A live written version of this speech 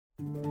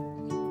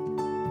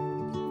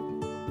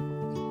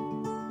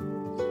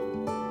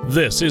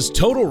This is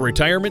Total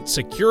Retirement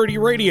Security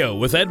Radio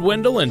with Ed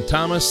Wendell and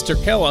Thomas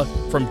Turkella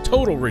from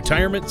Total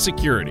Retirement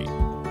Security.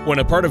 When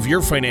a part of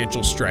your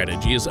financial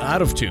strategy is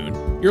out of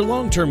tune, your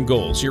long-term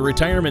goals, your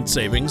retirement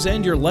savings,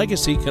 and your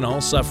legacy can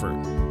all suffer.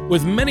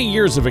 With many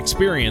years of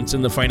experience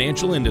in the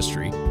financial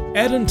industry,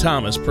 Ed and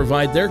Thomas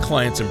provide their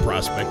clients and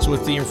prospects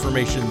with the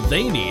information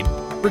they need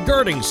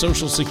regarding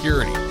Social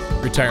Security,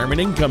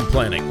 retirement income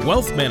planning,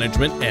 wealth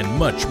management, and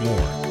much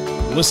more.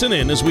 Listen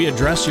in as we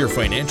address your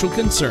financial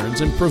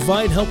concerns and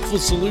provide helpful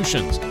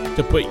solutions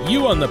to put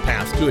you on the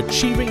path to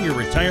achieving your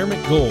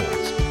retirement goals.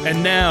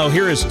 And now,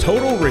 here is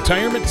Total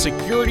Retirement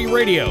Security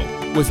Radio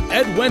with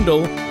Ed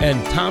Wendell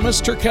and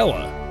Thomas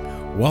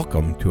Turkella.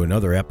 Welcome to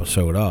another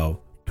episode of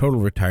Total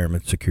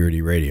Retirement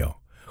Security Radio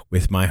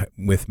with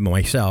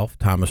myself,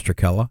 Thomas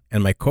Turkella,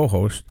 and my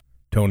co-host,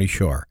 Tony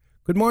Shore.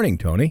 Good morning,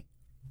 Tony.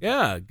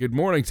 Yeah, good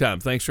morning, Tom.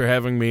 Thanks for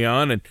having me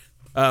on. And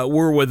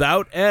we're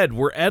without Ed.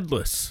 We're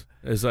Edless,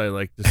 as I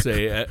like to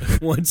say,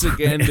 once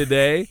again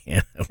today.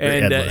 Yeah,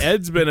 and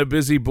Ed's been a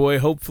busy boy.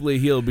 Hopefully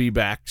he'll be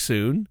back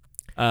soon.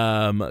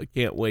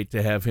 Can't wait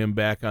to have him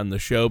back on the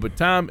show. But,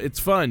 Tom, it's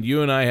fun.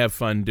 You and I have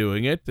fun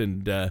doing it.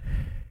 And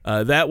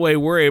that way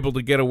we're able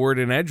to get a word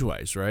in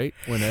edgewise, right,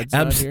 when Ed's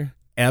not here?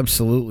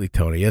 Absolutely,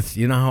 Tony. It's,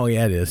 you know how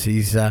Ed is.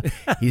 He's a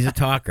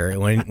talker.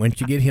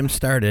 Once you get him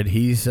started,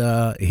 he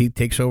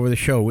takes over the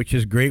show, which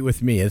is great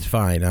with me. It's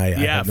fine. I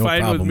have no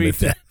problem with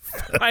that.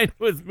 Fine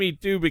with me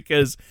too,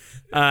 because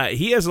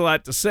he has a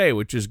lot to say,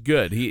 which is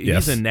good.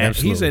 He's a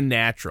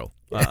natural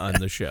on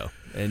the show,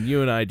 and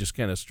you and I just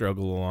kind of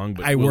struggle along.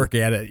 But I work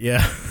at it.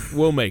 Yeah,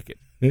 we'll make it.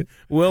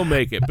 We'll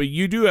make it. But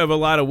you do have a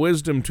lot of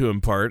wisdom to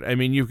impart. I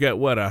mean, you've got,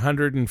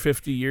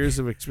 150 years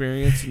of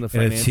experience in the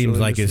financial industry? And it seems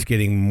like it's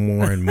getting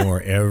more and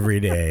more every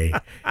day.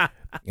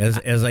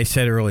 As I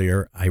said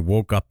earlier, I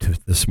woke up to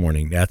this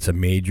morning. That's a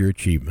major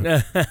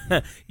achievement.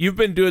 You've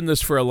been doing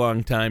this for a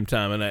long time,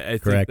 Tom, and I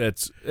think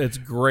that's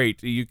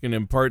great. You can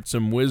impart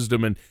some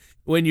wisdom. And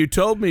when you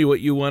told me what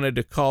you wanted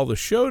to call the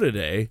show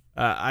today,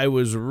 I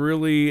was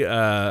really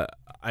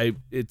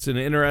it's an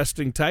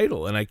interesting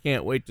title, and I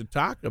can't wait to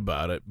talk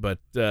about it. But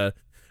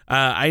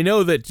I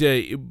know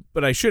that,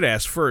 but I should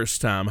ask first,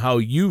 Tom, how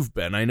you've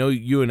been. I know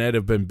you and Ed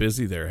have been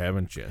busy there,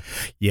 haven't you?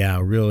 Yeah,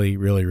 really,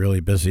 really,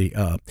 really busy.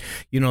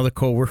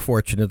 We're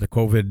fortunate. The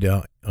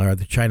COVID or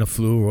the China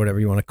flu or whatever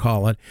you want to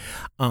call it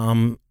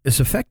is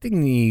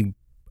affecting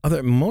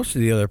most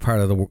of the other part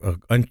of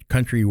the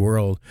country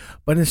world,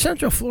 but in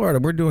Central Florida,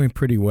 we're doing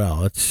pretty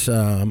well. It's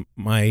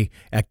my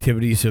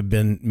activities have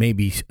been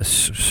maybe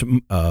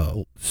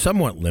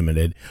somewhat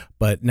limited,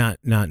 but not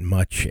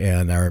much,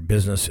 and our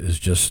business is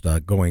just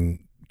going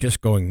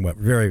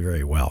very,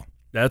 very well.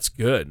 That's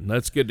good.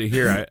 That's good to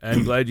hear.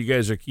 I'm glad you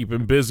guys are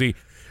keeping busy.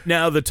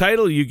 Now, the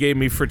title you gave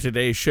me for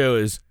today's show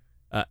is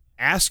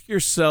 "Ask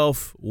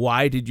Yourself,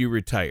 Why Did You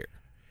Retire?"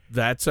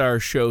 That's our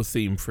show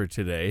theme for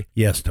today.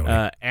 Yes,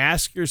 Tony.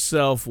 Ask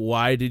yourself,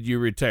 why did you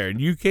retire?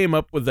 And you came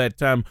up with that,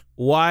 Tom.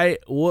 Why?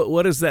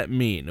 What does that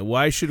mean?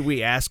 Why should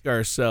we ask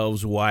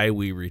ourselves why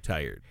we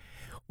retired?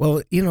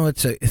 Well,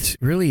 it's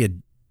really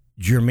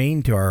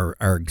germane to our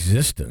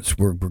existence.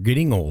 We're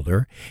getting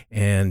older,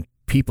 and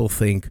people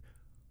think,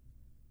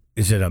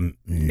 is it a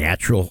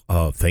natural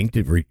thing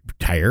to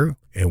retire?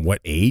 At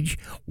what age?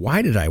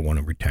 Why did I want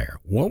to retire?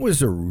 What was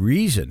the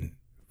reason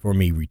for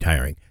me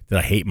retiring? Did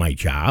I hate my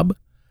job?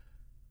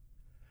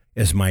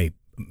 Is my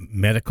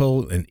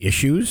medical and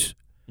issues?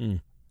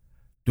 Do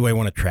I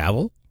want to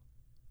travel?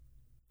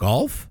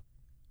 Golf?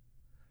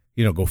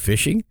 Go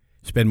fishing?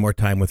 Spend more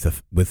time with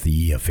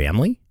the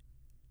family?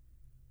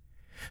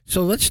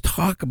 So let's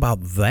talk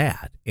about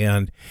that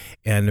and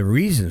the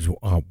reasons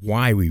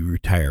why we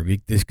retire,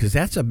 because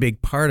that's a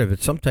big part of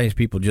it. Sometimes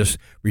people just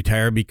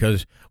retire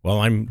because,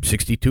 I'm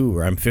 62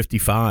 or I'm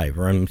 55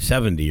 or I'm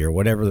 70 or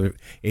whatever the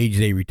age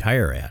they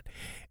retire at.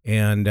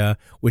 And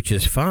which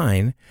is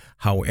fine.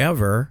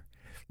 However,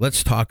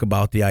 let's talk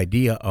about the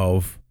idea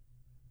of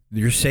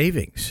your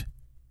savings,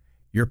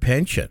 your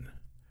pension,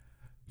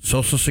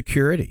 Social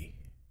Security.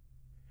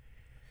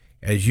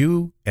 As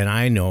you and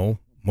I know,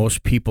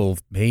 most people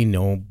may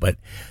know, but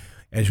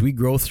as we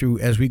go through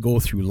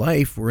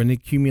life, we're in the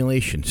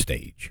accumulation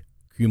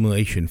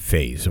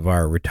phase of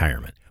our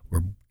retirement.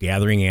 We're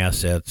gathering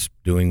assets,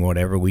 doing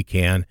whatever we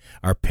can,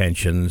 our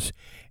pensions,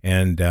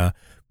 and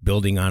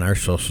building on our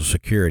Social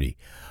Security.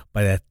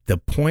 But at the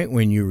point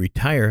when you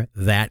retire,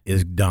 that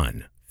is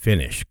done,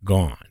 finished,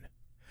 gone.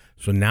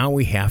 So now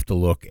we have to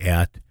look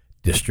at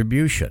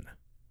distribution.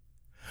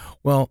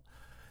 Well,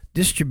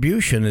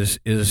 distribution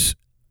is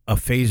a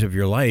phase of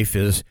your life,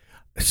 is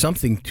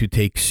something to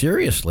take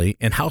seriously.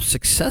 And how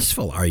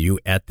successful are you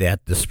at that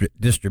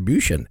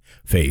distribution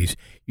phase?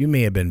 You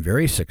may have been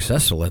very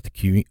successful at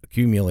the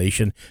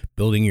accumulation,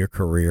 building your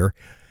career,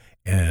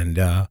 and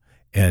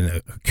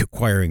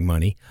acquiring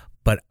money.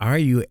 But are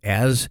you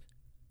as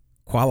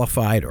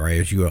qualified or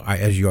as you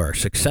are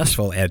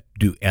successful at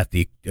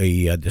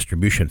the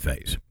distribution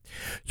phase?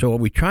 So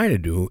what we try to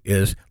do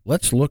is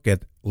let's look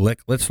at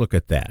let's look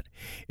at that.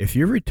 If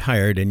you're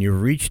retired and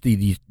you've reached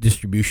the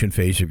distribution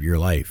phase of your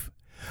life,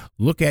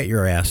 look at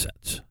your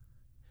assets.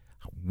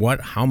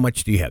 How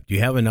much do you have? Do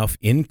you have enough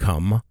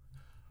income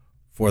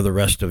for the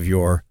rest of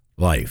your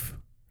life?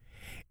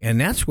 And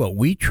that's what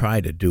we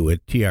try to do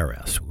at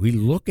TRS. We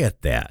look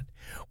at that.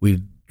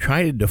 We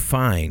try to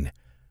define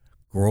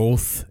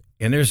growth,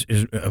 and there's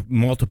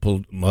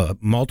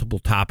multiple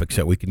topics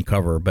that we can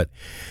cover, but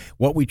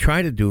what we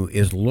try to do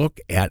is look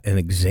at and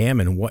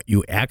examine what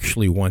you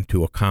actually want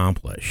to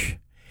accomplish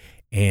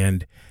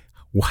and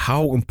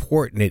how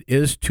important it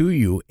is to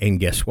you. And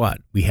guess what?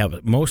 We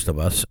have, most of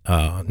us,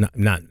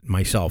 not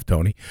myself,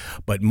 Tony,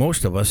 but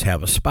most of us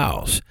have a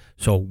spouse.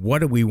 So what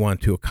do we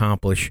want to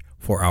accomplish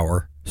for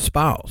our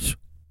spouse,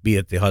 be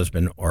it the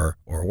husband or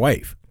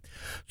wife?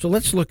 So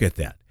let's look at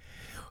that.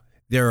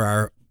 There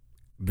are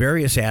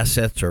various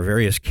assets or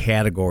various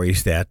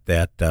categories that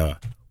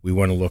we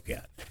want to look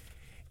at.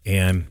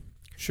 And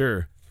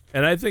sure.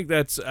 And I think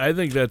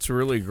that's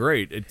really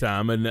great,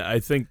 Tom, and I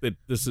think that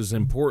this is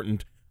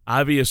important.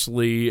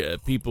 Obviously,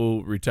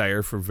 people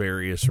retire for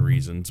various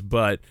reasons,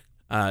 but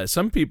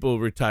some people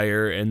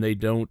retire and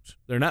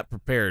they're not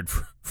prepared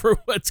for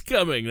what's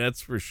coming,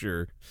 that's for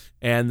sure.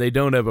 And they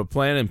don't have a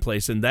plan in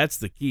place, and that's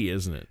the key,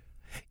 isn't it?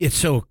 It's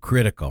so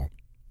critical.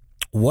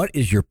 What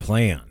is your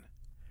plan?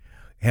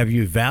 Have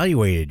you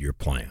evaluated your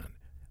plan?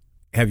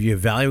 Have you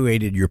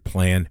evaluated your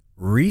plan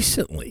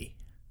recently?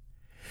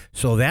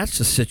 So that's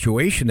the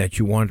situation that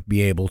you want to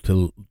be able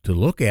to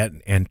look at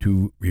and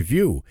to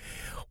review.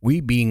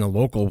 We, being a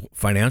local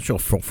financial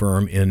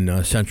firm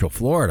in Central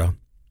Florida,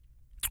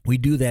 we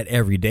do that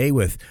every day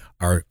with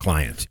our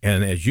clients.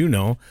 And as you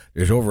know,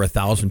 there's over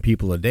 1,000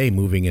 people a day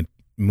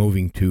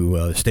moving to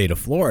the state of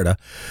Florida.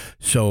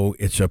 So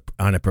it's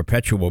on a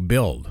perpetual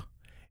build.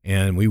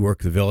 And we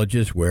work the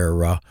villages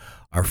where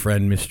our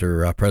friend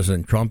Mr.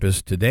 President Trump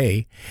is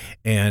today,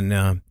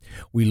 and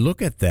we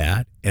look at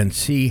that and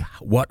see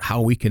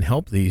how we can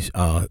help these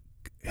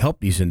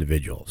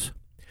individuals.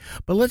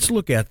 But let's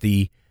look at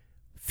the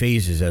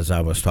phases, as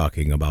I was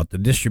talking about, the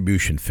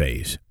distribution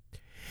phase.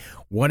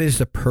 What is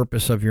the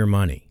purpose of your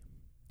money?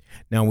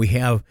 Now, we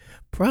have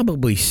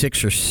probably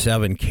 6 or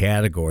 7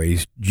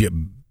 categories,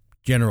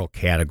 general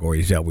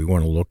categories that we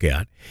want to look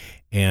at,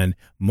 and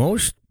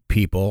most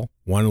people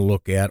want to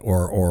look at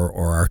or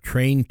are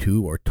trained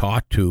to or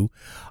taught to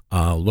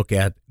look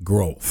at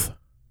growth.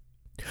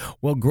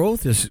 Well,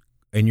 growth is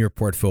in your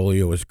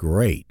portfolio is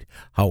great.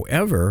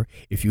 However,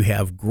 if you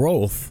have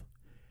growth,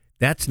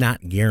 that's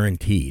not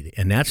guaranteed.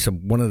 And that's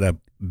one of the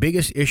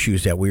biggest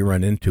issues that we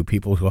run into.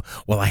 People who go,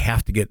 well, I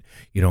have to get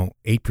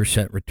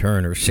 8%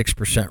 return or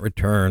 6%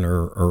 return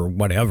or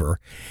whatever.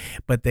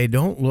 But they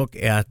don't look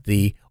at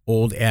the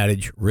old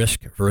adage,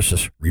 risk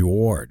versus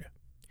reward.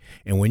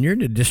 And when you're in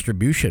the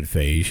distribution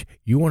phase,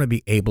 you want to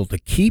be able to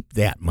keep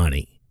that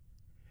money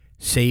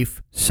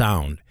safe,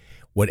 sound,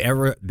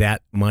 whatever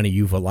that money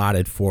you've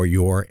allotted for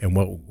and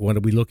what are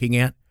we looking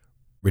at?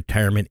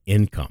 Retirement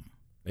income.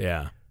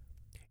 Yeah.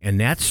 And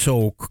that's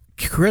so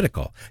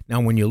critical.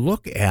 Now, when you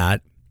look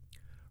at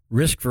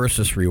risk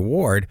versus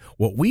reward,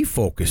 what we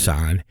focus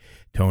on,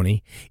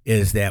 Tony,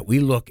 is that we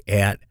look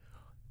at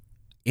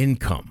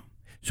income.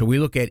 So we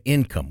look at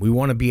income. We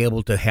want to be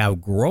able to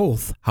have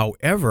growth.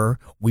 However,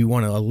 we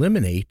want to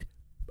eliminate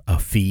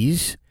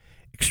fees,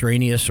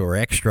 extraneous or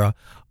extra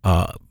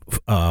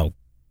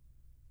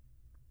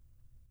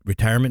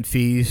retirement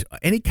fees,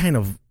 any kind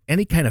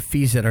of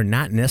fees that are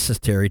not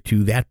necessary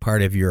to that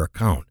part of your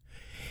account.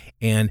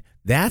 And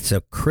that's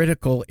a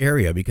critical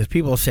area because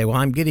people say, well,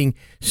 I'm getting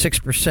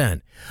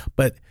 6%,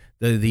 but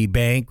the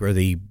bank or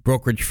the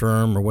brokerage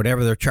firm or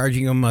whatever, they're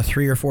charging them a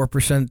 3 or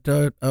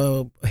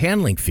 4%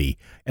 handling fee,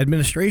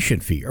 administration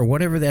fee, or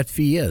whatever that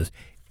fee is.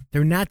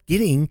 They're not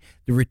getting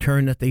the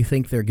return that they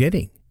think they're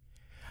getting.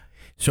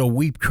 So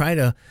we try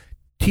to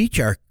teach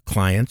our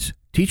clients,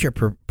 teach our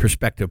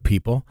prospective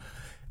people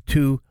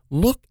to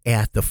look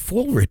at the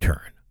full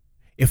return.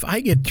 If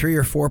I get 3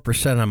 or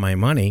 4% on my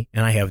money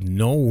and I have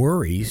no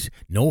worries,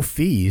 no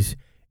fees,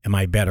 am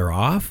I better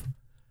off?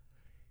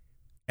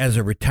 As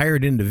a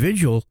retired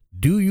individual,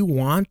 do you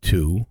want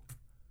to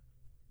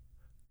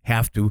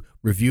have to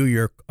review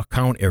your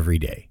account every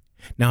day?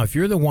 Now, if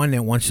you're the one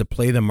that wants to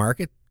play the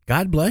market,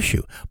 God bless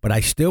you. But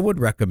I still would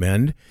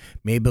recommend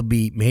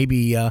maybe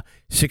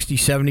 60,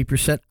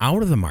 70%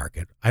 out of the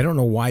market. I don't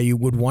know why you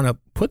would want to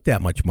put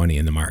that much money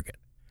in the market.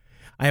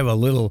 I have a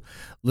little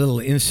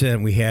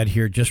incident we had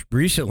here just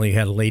recently.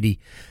 Had a lady,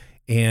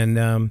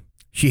 and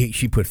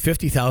she put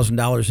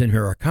 $50,000 in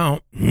her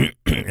account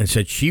and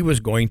said she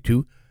was going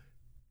to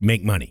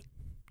make money.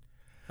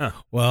 Huh.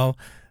 Well,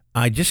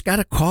 I just got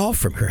a call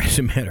from her, as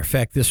a matter of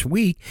fact, this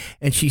week,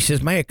 and she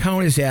says my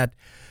account is at,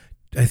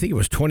 I think it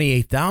was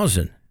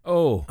 $28,000.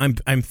 Oh,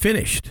 I'm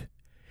finished.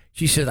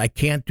 She said I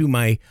can't do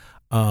my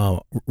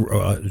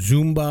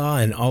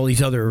Zumba and all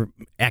these other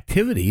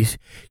activities.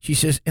 She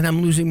says, and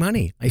I'm losing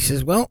money. I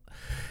says, well,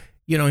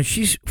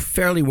 she's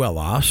fairly well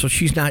off, so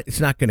it's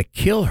not going to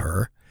kill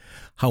her.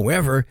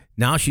 However,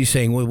 now she's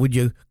saying, well,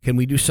 can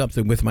we do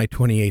something with my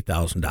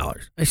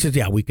 $28,000? I said,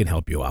 yeah, we can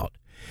help you out.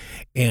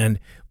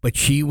 But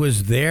she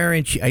was there,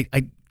 and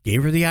I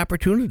gave her the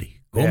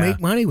opportunity. Go make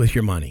money with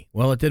your money.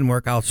 Well, it didn't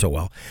work out so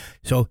well.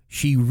 So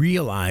she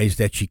realized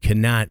that she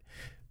cannot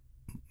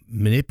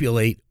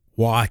manipulate,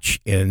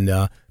 watch, and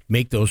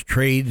make those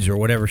trades or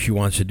whatever she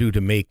wants to do to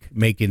make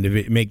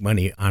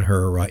money on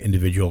her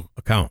individual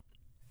account.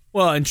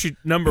 Well, and she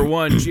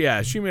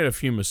made a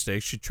few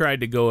mistakes. She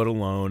tried to go it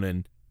alone,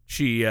 and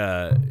she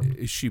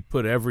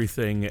put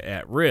everything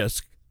at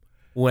risk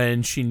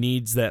when she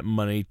needs that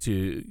money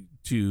to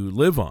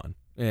live on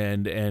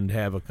and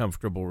have a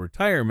comfortable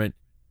retirement.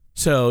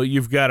 So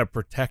you've got to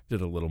protect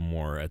it a little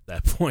more at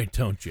that point,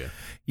 don't you?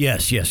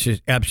 Yes,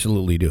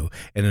 absolutely do.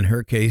 And in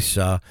her case,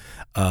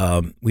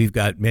 we've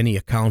got many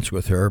accounts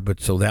with her, but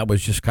so that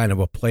was just kind of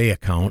a play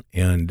account,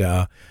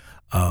 and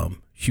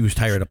she was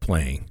tired of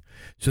playing.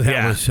 So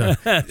that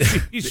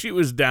was she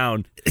was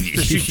down.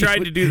 So she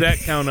tried to do that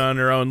count on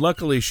her own.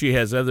 Luckily, she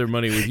has other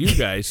money with you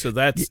guys, so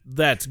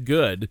that's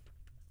good.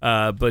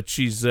 But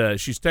she's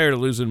tired of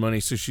losing money,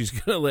 so she's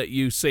going to let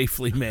you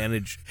safely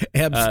manage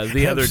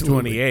the other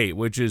 28,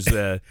 which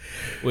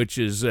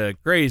is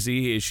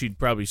crazy. She'd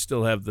probably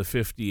still have the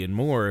 50 and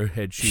more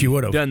had she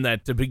done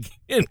that to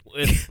begin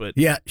with. But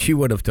yeah, she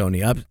would have,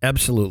 Tony.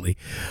 Absolutely.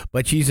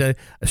 But she's a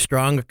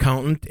strong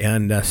accountant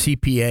and a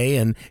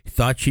CPA, and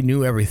thought she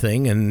knew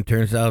everything, and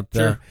turns out.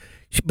 Sure.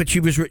 But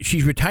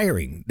she's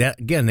retiring.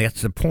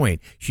 That's the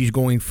point. She's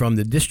going from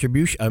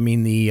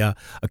the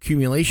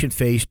accumulation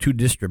phase to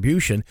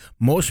distribution.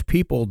 Most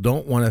people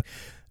don't want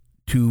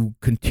to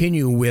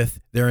continue with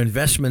their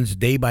investments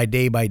day by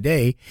day by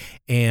day,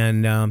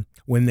 and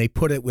when they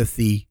put it with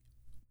the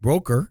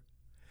broker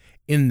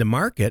in the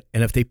market,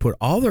 and if they put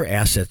all their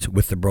assets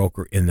with the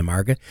broker in the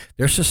market,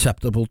 they're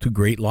susceptible to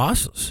great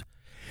losses.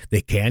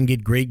 They can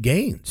get great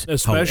gains.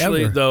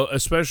 Especially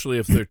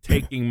if they're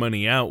taking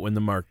money out when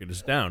the market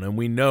is down. And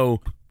we know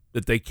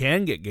that they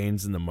can get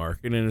gains in the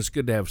market, and it's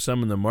good to have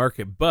some in the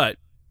market. But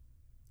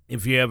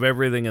if you have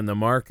everything in the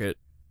market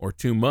or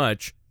too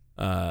much,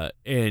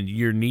 and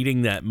you're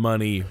needing that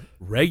money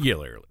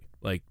regularly,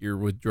 like you're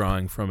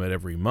withdrawing from it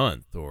every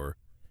month or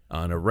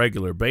on a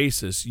regular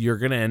basis, you're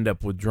going to end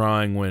up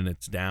withdrawing when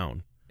it's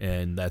down.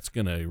 And that's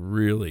going to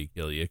really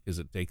kill you because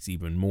it takes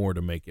even more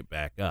to make it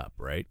back up,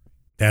 right?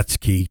 That's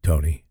key,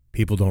 Tony.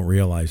 People don't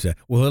realize that.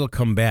 Well, it'll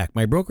come back.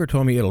 My broker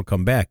told me it'll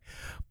come back,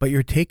 but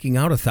you're taking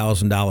out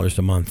 $1,000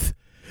 a month.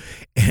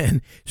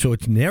 And so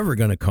it's never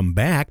going to come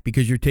back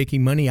because you're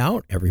taking money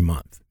out every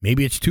month.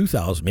 Maybe it's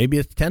 $2,000, maybe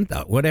it's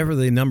 $10,000, whatever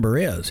the number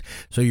is.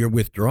 So you're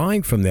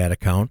withdrawing from that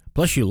account,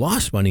 plus you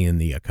lost money in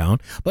the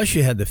account, plus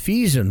you had the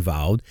fees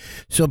involved.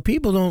 So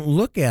people don't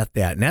look at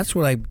that. And that's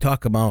what I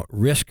talk about,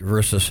 risk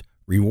versus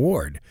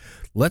reward.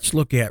 Let's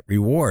look at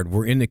reward.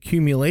 We're in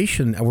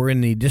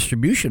the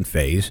distribution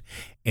phase,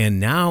 and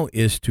now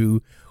is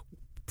to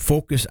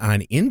focus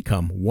on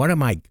income. What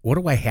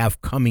do I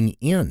have coming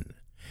in?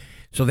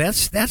 So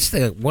that's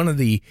one of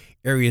the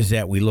areas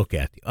that we look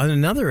at.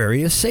 Another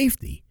area is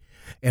safety.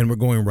 And we're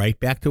going right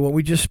back to what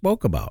we just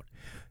spoke about.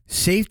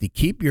 Safety.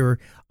 Keep a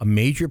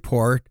major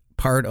part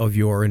of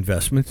your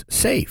investments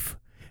safe.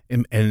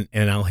 And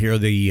I'll hear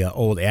the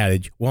old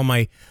adage, well,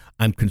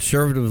 I'm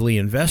conservatively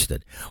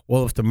invested.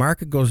 Well, if the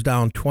market goes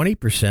down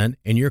 20%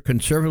 and you're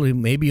conservatively,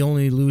 maybe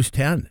only lose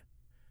 10.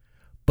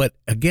 But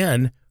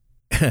again,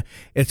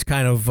 it's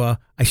kind of,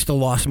 I still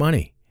lost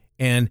money.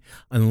 And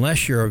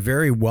unless you're a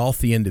very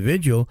wealthy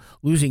individual,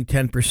 losing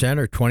 10%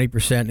 or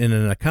 20% in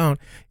an account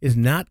is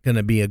not going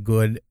to be a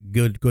good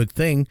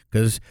thing,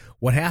 because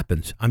what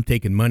happens? I'm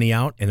taking money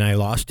out and I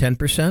lost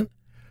 10%.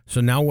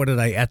 So now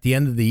at the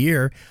end of the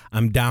year,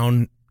 I'm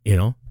down,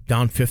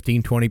 down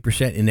 15,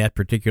 20% in that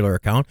particular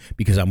account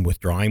because I'm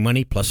withdrawing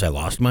money, plus I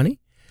lost money.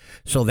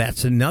 So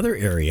that's another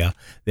area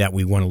that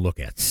we want to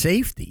look at,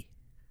 safety.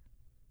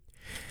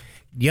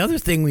 The other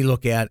thing we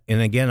look at,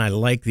 and again, I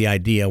like the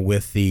idea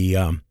with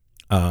the,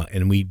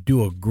 and we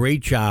do a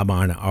great job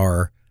on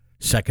our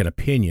second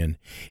opinion,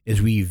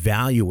 is we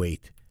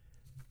evaluate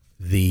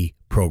the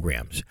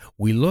programs.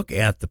 We look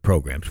at the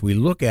programs. We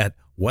look at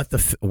what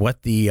the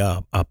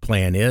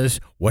plan is,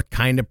 what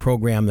kind of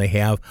program they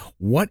have,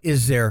 what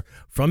is their,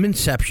 from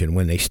inception,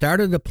 when they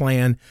started the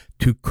plan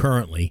to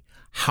currently,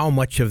 how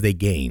much have they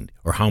gained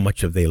or how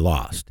much have they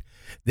lost.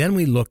 Then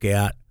we look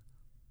at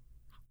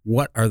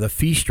what are the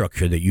fee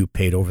structure that you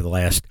paid over the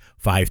last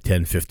 5,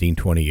 10, 15,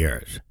 20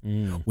 years.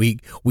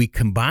 We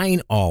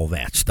combine all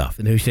that stuff,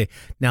 and then we say,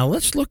 now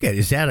let's look at,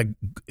 is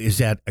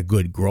that a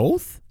good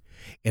growth?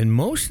 And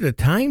most of the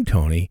time,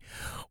 Tony,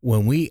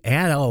 when we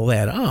add all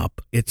that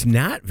up, it's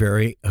not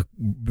a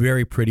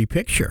very pretty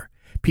picture.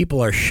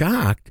 People are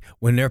shocked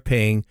when they're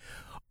paying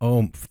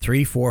 $3,000,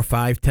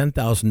 $4,000, $5,000,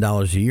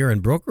 $10,000 a year in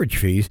brokerage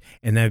fees,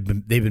 and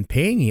they've been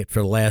paying it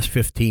for the last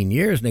 15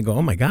 years, and they go,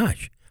 oh my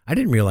gosh, I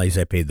didn't realize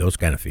I paid those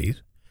kind of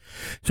fees.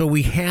 So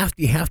you have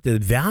to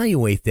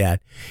evaluate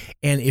that.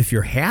 And if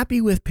you're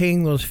happy with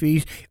paying those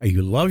fees, or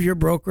you love your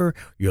broker,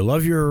 you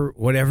love your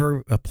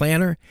whatever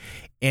planner,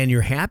 and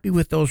you're happy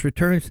with those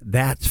returns,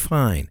 that's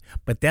fine.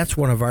 But that's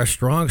one of our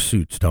strong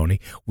suits, Tony.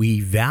 We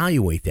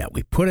evaluate that.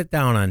 We put it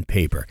down on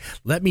paper.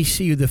 Let me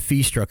see the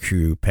fee structure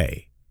you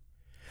pay.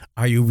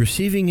 Are you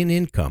receiving an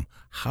income?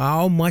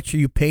 How much are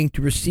you paying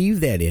to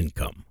receive that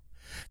income?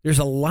 There's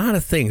a lot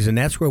of things, and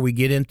that's where we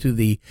get into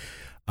the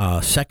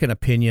second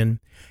opinion.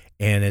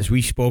 And as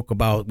we talked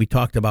about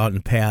in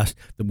the past,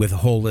 with a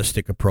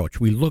holistic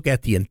approach, we look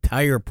at the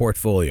entire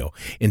portfolio,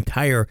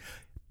 entire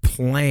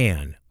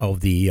plan of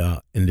the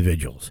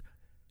individuals.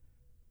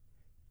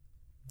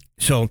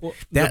 So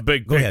the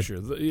big picture,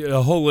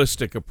 a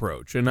holistic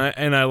approach, and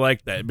I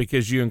like that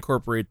because you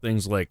incorporate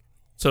things like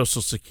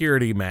Social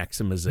Security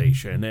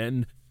maximization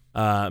and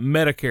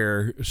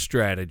Medicare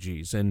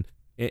strategies and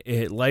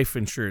life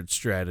insurance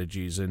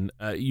strategies, and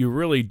you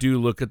really do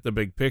look at the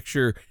big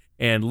picture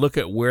and look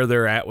at where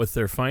they're at with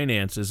their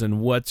finances and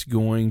what's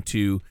going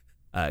to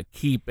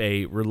keep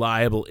a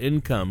reliable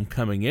income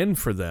coming in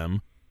for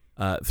them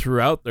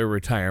throughout their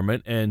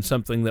retirement, and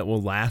something that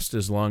will last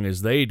as long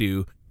as they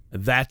do.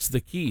 That's the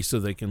key, so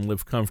they can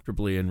live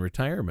comfortably in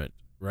retirement,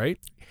 right?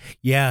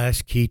 Yeah,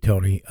 that's key,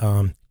 Tony.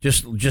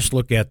 Just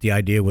look at the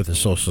idea with the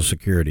Social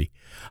Security.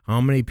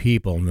 How many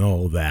people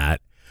know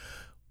that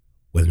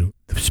when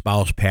the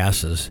spouse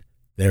passes,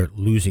 they're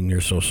losing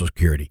their Social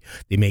Security?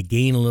 They may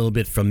gain a little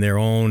bit from their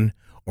own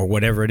or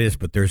whatever it is,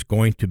 but there's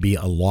going to be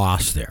a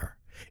loss there.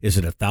 Is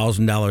it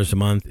 $1,000 a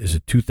month? Is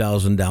it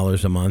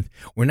 $2,000 a month?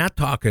 We're not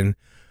talking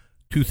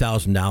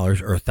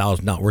 $2,000 or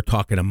 $1,000. We're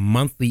talking a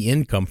monthly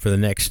income for the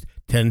next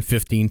 10,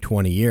 15,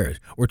 20 years.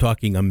 We're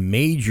talking a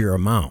major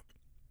amount.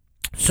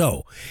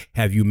 So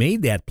have you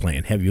made that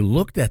plan? Have you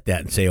looked at that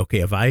and say,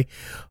 okay, if I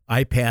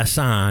pass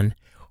on,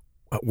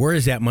 where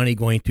is that money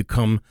going to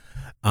come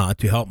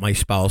to help my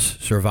spouse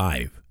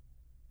survive?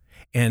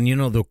 And,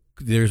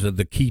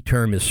 the key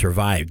term is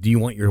survive. Do you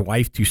want your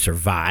wife to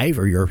survive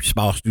or your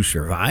spouse to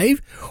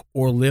survive,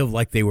 or live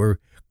like they were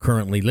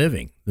currently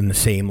living in the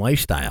same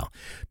lifestyle,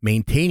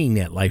 maintaining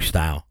that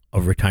lifestyle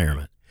of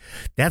retirement?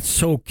 That's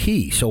so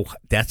key. So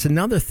that's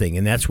another thing,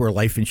 and that's where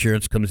life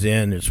insurance comes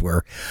in. Is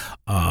where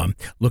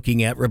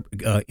looking at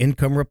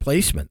income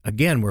replacement.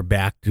 Again, we're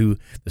back to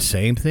the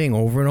same thing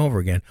over and over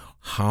again.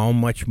 How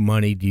much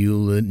money do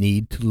you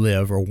need to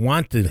live or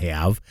want to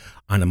have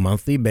on a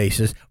monthly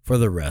basis for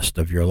the rest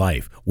of your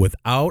life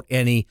without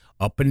any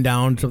up and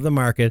downs of the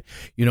market?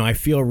 I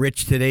feel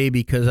rich today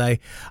because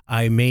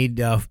I made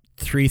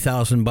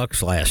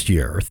 $3,000 last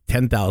year, or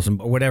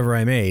 $10,000, whatever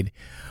I made.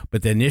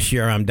 But then this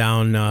year I'm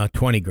down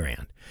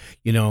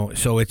 $20,000.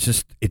 So it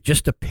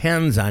just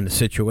depends on the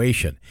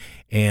situation,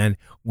 and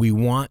we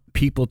want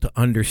people to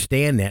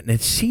understand that. And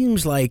it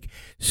seems like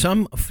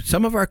some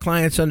of our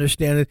clients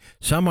understand it.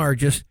 Some are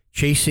just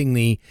chasing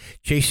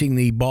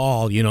the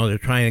ball. They're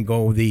trying to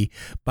go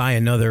buy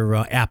another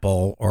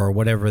Apple or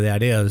whatever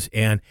that is,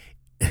 and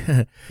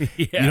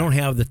you don't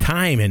have the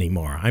time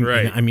anymore.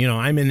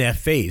 I'm in that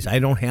phase. I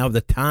don't have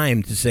the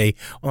time to say,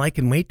 well, I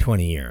can wait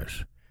 20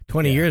 years.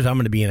 20 years, I'm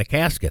going to be in a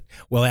casket.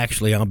 Well,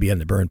 actually, I'll be in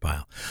the burn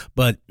pile.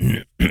 But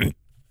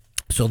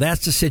so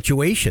that's the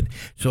situation.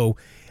 So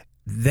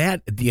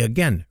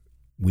again,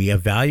 we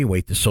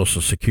evaluate the Social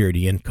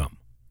Security income.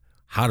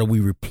 How do we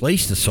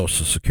replace the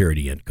Social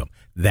Security income?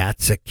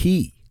 That's a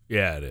key.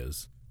 Yeah, it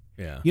is.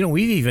 Yeah.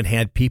 We've even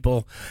had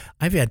people.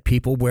 I've had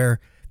people where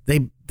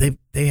they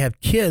have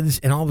kids,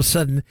 and all of a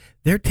sudden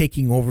they're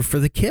taking over for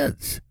the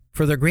kids,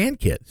 for their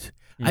grandkids.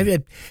 I've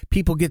had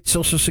people get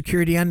Social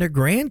Security on their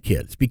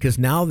grandkids because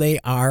now they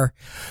are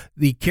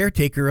the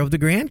caretaker of the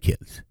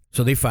grandkids.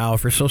 So they file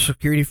for Social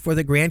Security for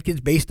the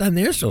grandkids based on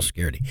their Social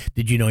Security.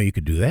 Did you know you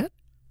could do that?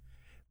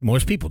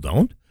 Most people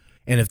don't.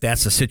 And if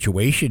that's a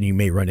situation you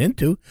may run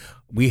into,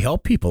 we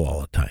help people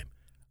all the time.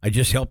 I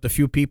just helped a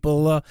few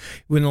people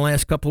in the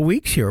last couple of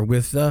weeks here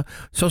with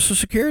Social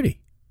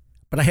Security.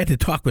 But I had to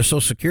talk with a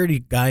Social Security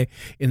guy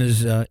in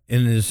his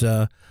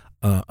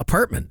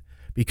apartment,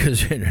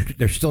 because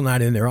they're still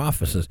not in their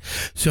offices.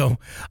 So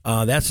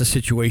that's the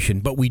situation.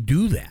 But we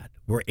do that.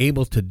 We're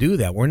able to do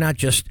that. We're not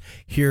just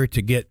here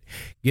to get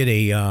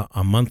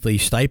a monthly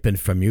stipend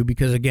from you,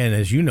 because, again,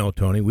 as you know,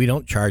 Tony, we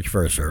don't charge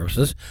for our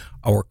services.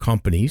 Our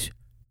companies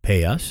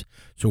pay us.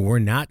 So we're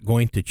not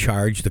going to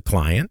charge the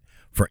client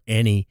for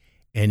any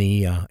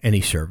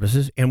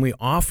services. And we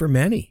offer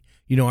many.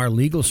 Our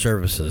legal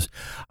services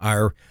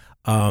are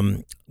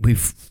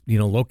we've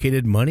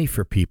located money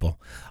for people.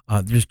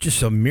 There's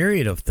just a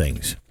myriad of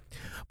things.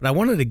 But I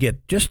wanted to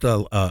get just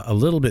a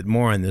little bit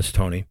more on this,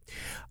 Tony.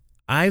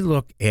 I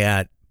look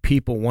at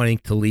people wanting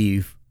to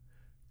leave.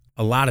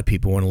 A lot of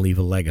people want to leave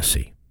a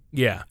legacy.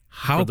 Yeah,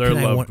 how for their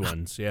loved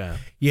ones. Yeah,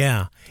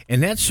 yeah,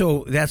 and that's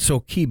so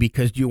key,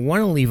 because do you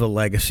want to leave a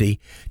legacy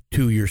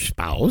to your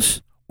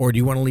spouse, or do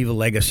you want to leave a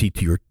legacy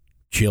to your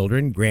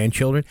children,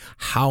 grandchildren?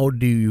 How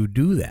do you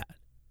do that?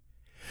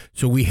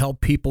 So we help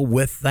people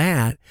with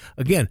that.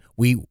 Again,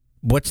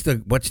 what's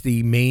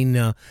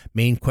the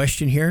main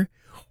question here?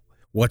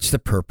 what's the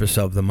purpose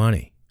of the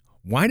money?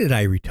 Why did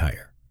I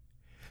retire?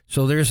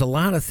 So there's a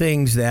lot of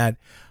things that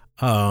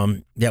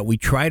that we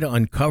try to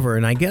uncover,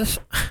 and I guess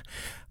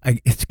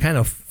it's kind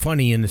of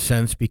funny in the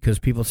sense because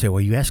people say,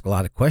 well, you ask a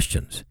lot of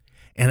questions.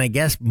 And I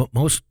guess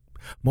most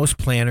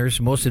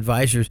planners, most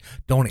advisors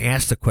don't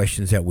ask the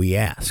questions that we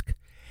ask.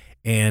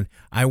 And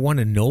I want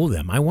to know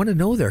them. I want to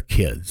know their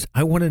kids.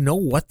 I want to know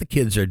what the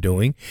kids are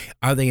doing.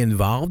 Are they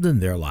involved in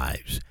their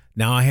lives?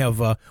 Now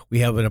we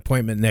have an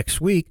appointment next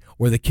week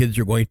where the kids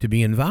are going to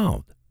be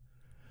involved.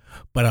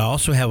 But I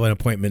also have an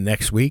appointment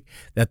next week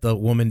that the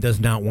woman does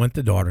not want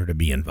the daughter to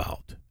be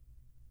involved.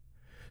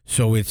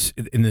 So it's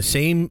in the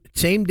same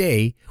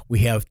day, we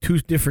have two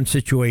different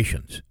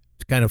situations.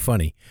 It's kind of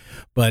funny.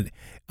 But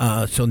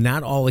so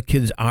not all the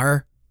kids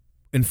are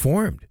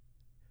informed.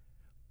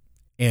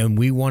 And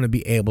we want to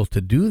be able to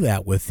do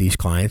that with these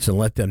clients and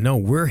let them know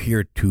we're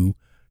here to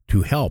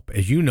help.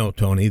 As you know,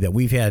 Tony, that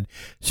we've had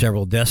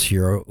several deaths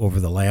here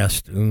over the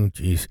last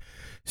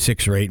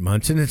 6 or 8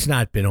 months, and it's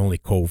not been only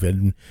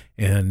COVID,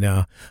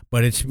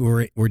 but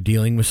we're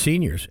dealing with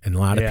seniors, and a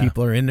lot of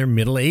people are in their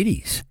middle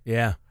 80s.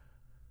 Yeah.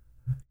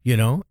 You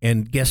know,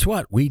 and guess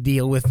what? We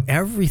deal with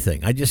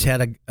everything. I just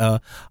had a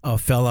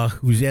fella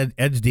who's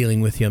Ed's dealing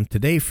with him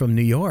today from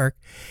New York,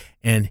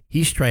 and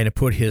he's trying to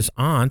put his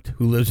aunt,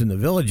 who lives in the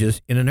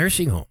Villages, in a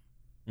nursing home.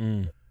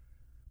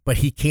 But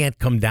he can't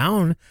come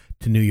down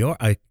to New York,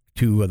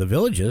 to the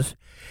Villages,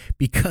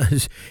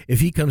 because if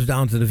he comes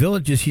down to the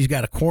Villages, he's got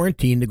to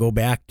quarantine to go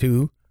back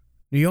to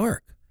New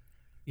York.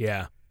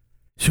 Yeah.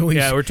 So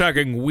we're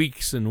talking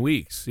weeks and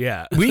weeks.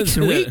 Yeah. Weeks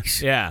and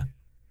weeks. Yeah.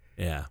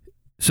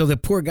 So the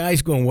poor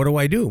guy's going, what do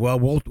I do? Well,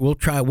 we'll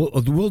try.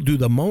 We'll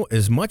do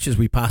as much as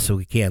we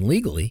possibly can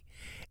legally,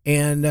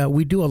 and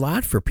we do a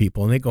lot for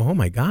people. And they go, oh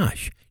my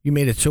gosh, you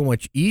made it so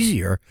much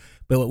easier.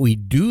 But we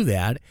do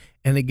that,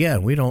 and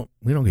again, we don't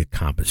get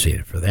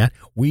compensated for that.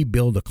 We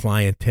build a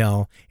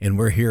clientele, and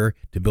we're here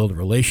to build a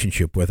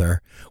relationship with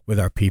our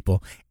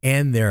people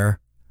and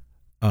their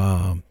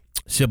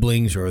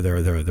siblings or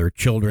their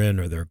children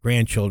or their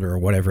grandchildren or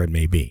whatever it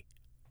may be.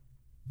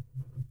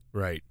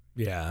 Right.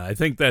 Yeah, I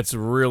think that's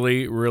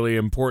really, really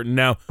important.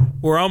 Now,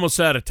 we're almost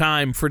out of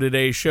time for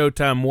today's show,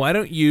 Tom. Why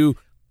don't you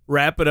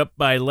wrap it up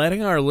by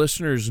letting our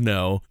listeners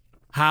know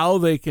how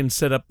they can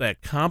set up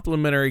that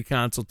complimentary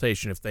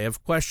consultation. If they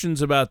have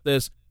questions about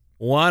this,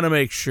 want to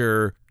make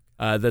sure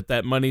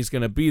that money's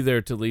going to be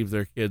there to leave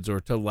their kids or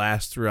to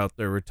last throughout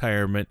their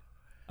retirement,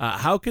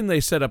 how can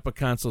they set up a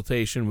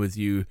consultation with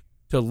you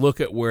to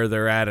look at where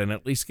they're at and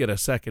least get a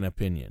second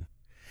opinion?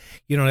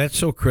 You know, that's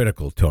so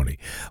critical, Tony.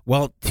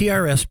 Well,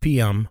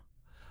 TRSPM,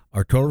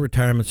 or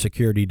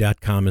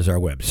TotalRetirementSecurity.com, is our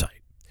website.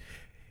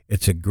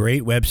 It's a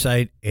great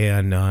website,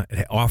 and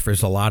it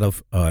offers a lot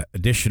of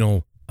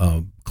additional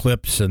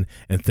clips and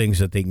things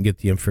that they can get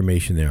the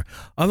information there.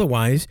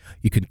 Otherwise,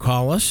 you can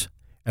call us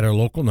at our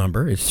local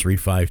number. It's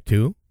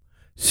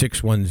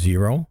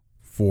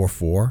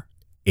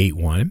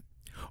 352-610-4481.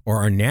 Or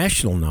our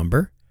national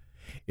number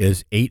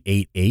is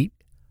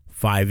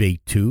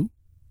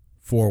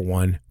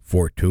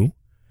 888-582-4142.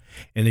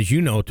 And as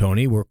you know,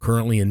 Tony, we're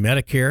currently in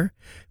Medicare.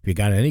 If you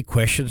got any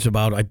questions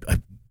about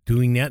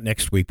doing that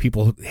next week,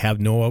 people have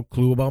no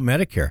clue about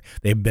Medicare.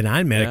 They've been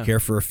on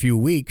Medicare for a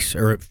few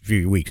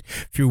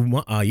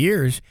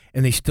years,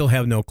 and they still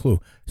have no clue.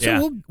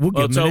 So we'll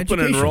give them an open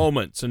education.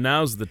 Enrollment, so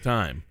now's the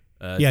time.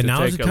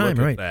 Now's the time,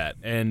 right? That.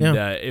 And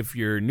if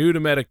you're new to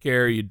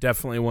Medicare, you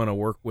definitely want to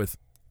work with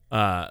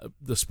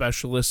the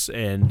specialists,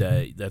 and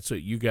that's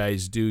what you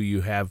guys do. You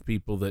have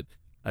people that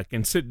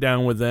can sit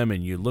down with them,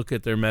 and you look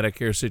at their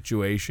Medicare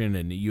situation,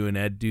 and you and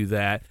Ed do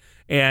that.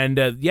 And,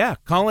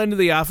 call into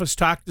the office,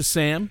 talk to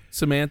Sam.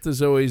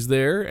 Samantha's always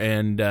there,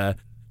 and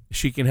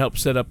she can help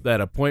set up that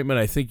appointment.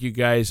 I think you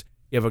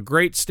have a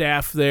great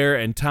staff there.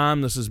 And,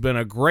 Tom, this has been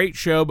a great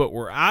show, but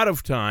we're out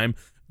of time.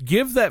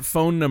 Give that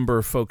phone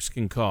number folks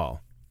can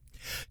call.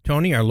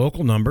 Tony, our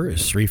local number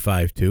is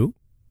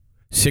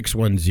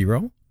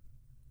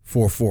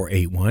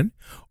 352-610-4481,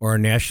 or our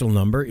national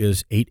number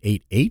is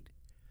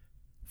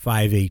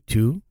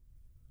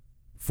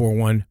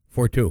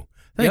 888-582-4142.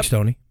 Thanks,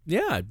 Tony.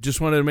 Yeah,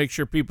 just wanted to make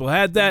sure people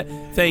had that.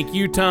 Thank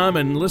you, Tom,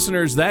 and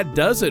listeners, that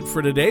does it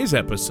for today's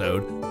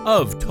episode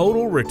of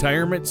Total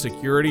Retirement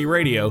Security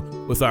Radio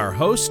with our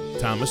host,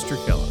 Thomas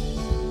Turkella.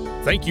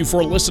 Thank you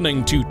for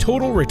listening to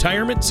Total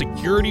Retirement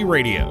Security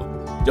Radio.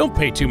 Don't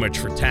pay too much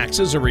for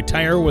taxes or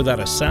retire without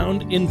a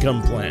sound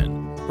income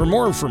plan. For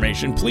more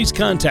information, please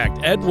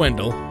contact Ed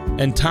Wendell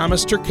and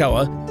Thomas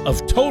Turkella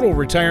of Total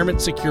Retirement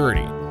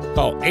Security.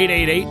 Call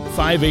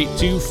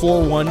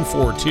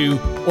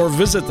 888-582-4142 or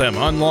visit them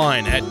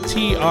online at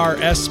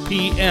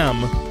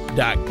trspm.com.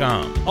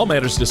 TotalRetirement.com. All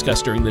matters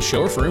discussed during this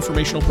show are for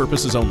informational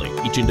purposes only.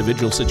 Each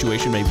individual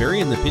situation may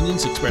vary, and the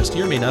opinions expressed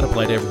here may not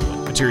apply to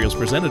everyone. Materials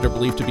presented are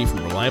believed to be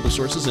from reliable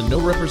sources, and no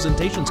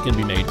representations can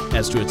be made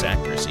as to its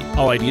accuracy.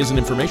 All ideas and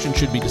information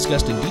should be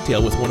discussed in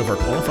detail with one of our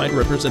qualified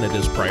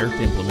representatives prior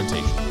to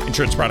implementation.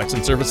 Insurance products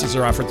and services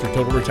are offered through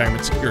Total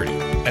Retirement Security.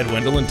 Ed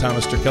Wendell and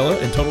Thomas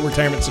Turkella and Total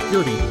Retirement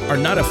Security are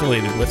not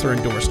affiliated with or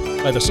endorsed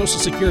by the Social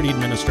Security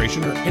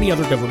Administration or any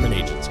other government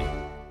agency.